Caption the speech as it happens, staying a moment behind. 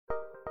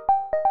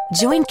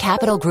Join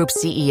Capital Group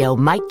CEO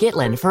Mike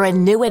Gitlin for a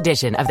new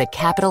edition of the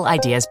Capital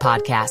Ideas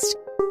Podcast.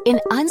 In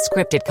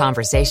unscripted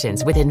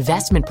conversations with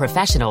investment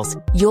professionals,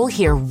 you'll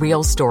hear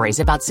real stories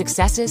about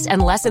successes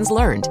and lessons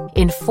learned,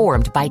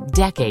 informed by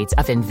decades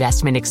of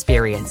investment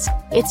experience.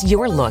 It's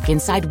your look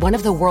inside one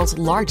of the world's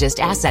largest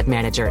asset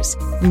managers.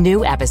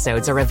 New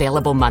episodes are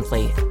available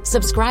monthly.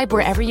 Subscribe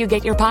wherever you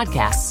get your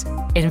podcasts.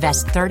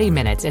 Invest 30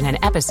 minutes in an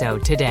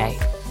episode today.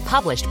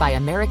 Published by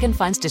American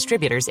Funds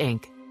Distributors,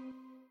 Inc.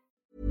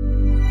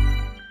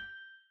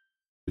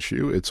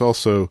 It's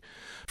also,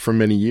 for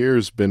many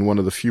years, been one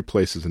of the few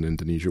places in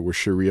Indonesia where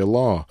Sharia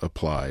law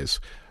applies.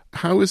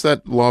 How is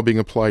that law being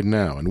applied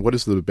now, and what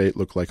does the debate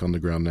look like on the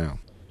ground now?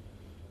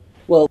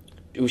 Well,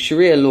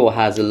 Sharia law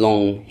has a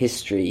long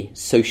history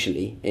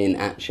socially in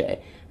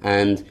Aceh,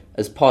 and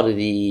as part of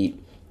the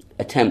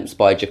attempts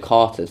by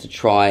Jakarta to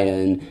try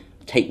and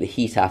take the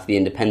heat out of the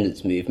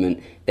independence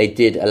movement, they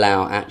did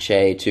allow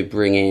Aceh to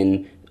bring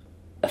in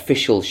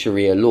official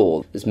Sharia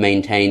law that's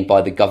maintained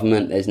by the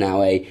government. There's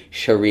now a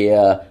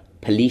Sharia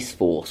police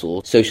force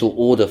or social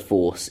order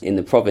force in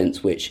the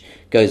province which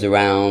goes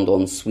around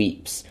on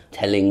sweeps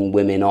telling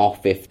women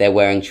off if they're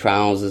wearing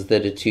trousers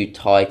that are too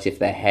tight, if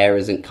their hair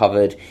isn't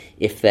covered,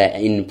 if they're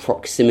in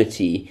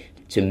proximity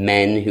to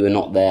men who are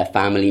not their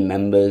family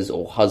members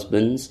or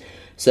husbands.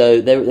 So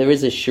there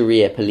is a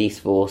Sharia police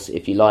force,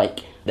 if you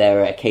like.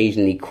 There are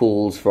occasionally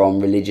calls from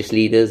religious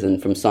leaders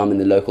and from some in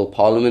the local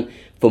parliament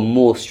for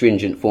more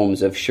stringent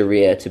forms of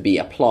Sharia to be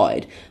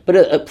applied. But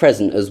at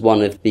present, as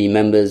one of the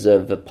members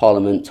of the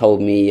parliament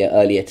told me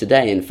earlier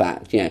today, in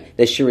fact,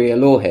 there's Sharia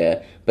law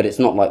here, but it's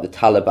not like the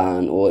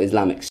Taliban or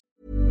Islamic.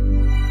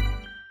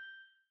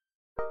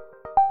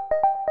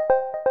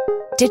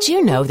 Did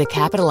you know the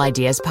Capital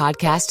Ideas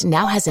podcast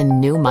now has a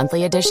new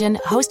monthly edition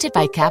hosted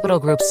by Capital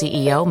Group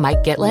CEO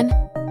Mike Gitlin?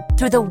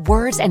 Through the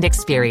words and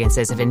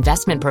experiences of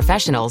investment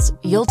professionals,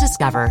 you'll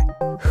discover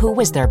who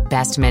was their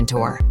best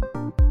mentor,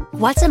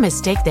 what's a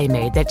mistake they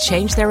made that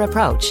changed their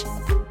approach,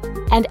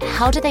 and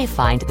how do they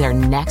find their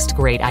next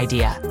great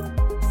idea.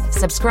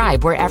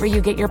 Subscribe wherever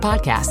you get your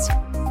podcasts.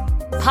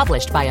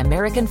 Published by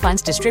American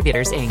Funds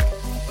Distributors, Inc.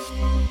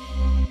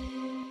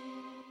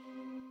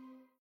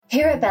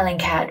 Here at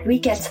Bellingcat, we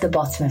get to the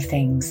bottom of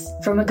things.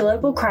 From a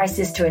global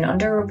crisis to an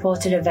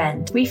underreported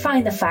event, we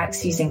find the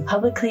facts using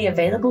publicly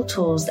available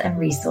tools and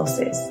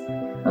resources,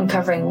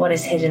 uncovering what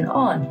is hidden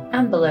on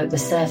and below the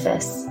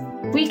surface.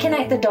 We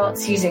connect the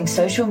dots using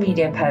social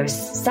media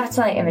posts,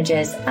 satellite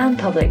images, and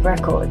public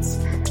records,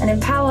 and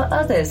empower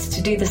others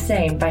to do the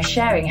same by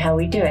sharing how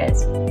we do it.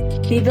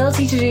 The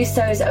ability to do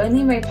so is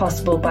only made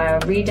possible by our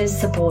readers,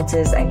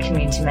 supporters, and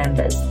community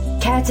members.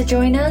 Care to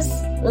join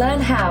us? Learn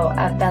how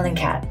at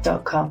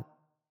bellingcat.com.